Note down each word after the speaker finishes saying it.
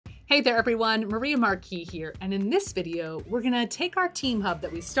Hey there everyone, Maria Marquis here, and in this video, we're gonna take our Team Hub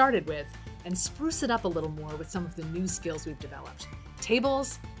that we started with and spruce it up a little more with some of the new skills we've developed,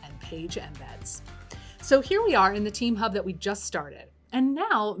 tables and page embeds. So here we are in the Team Hub that we just started, and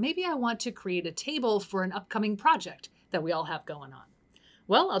now maybe I want to create a table for an upcoming project that we all have going on.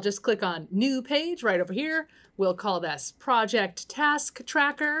 Well, I'll just click on New Page right over here. We'll call this Project Task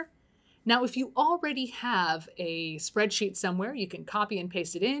Tracker. Now, if you already have a spreadsheet somewhere, you can copy and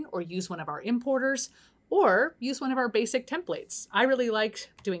paste it in or use one of our importers or use one of our basic templates. I really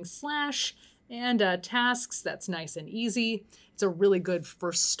like doing slash and tasks. That's nice and easy. It's a really good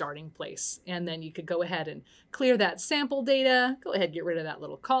first starting place. And then you could go ahead and clear that sample data, go ahead, get rid of that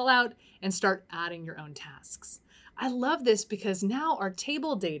little call out and start adding your own tasks. I love this because now our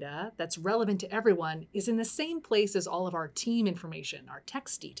table data that's relevant to everyone is in the same place as all of our team information, our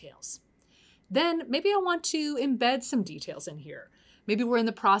text details. Then maybe I want to embed some details in here. Maybe we're in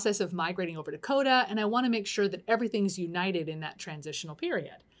the process of migrating over to Coda and I want to make sure that everything's united in that transitional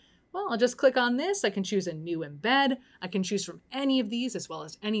period. Well, I'll just click on this. I can choose a new embed. I can choose from any of these as well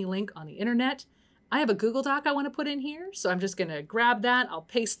as any link on the internet. I have a Google Doc I want to put in here, so I'm just going to grab that. I'll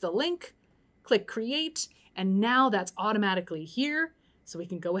paste the link, click create, and now that's automatically here. So we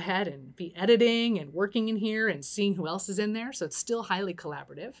can go ahead and be editing and working in here and seeing who else is in there. So it's still highly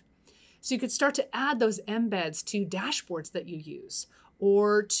collaborative. So you could start to add those embeds to dashboards that you use,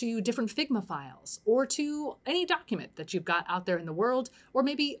 or to different Figma files, or to any document that you've got out there in the world, or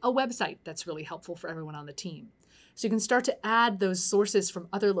maybe a website that's really helpful for everyone on the team. So you can start to add those sources from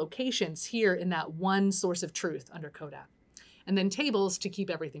other locations here in that one source of truth under Coda, and then tables to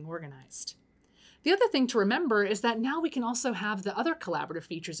keep everything organized. The other thing to remember is that now we can also have the other collaborative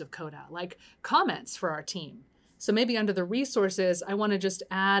features of Coda, like comments for our team. So maybe under the resources, I want to just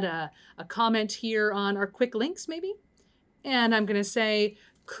add a comment here on our quick links maybe. And I'm going to say,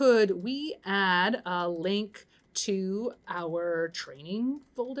 could we add a link to our training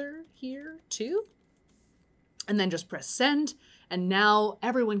folder here too? And then just press send. And now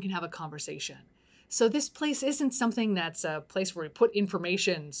everyone can have a conversation. So this place isn't something that's a place where we put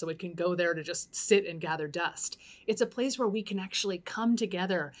information so it can go there to just sit and gather dust. It's a place where we can actually come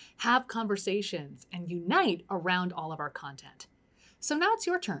together, have conversations, and unite around all of our content. So now it's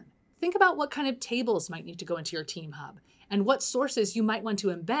your turn. Think about what kind of tables might need to go into your Team Hub and what sources you might want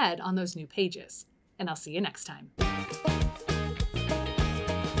to embed on those new pages. And I'll see you next time.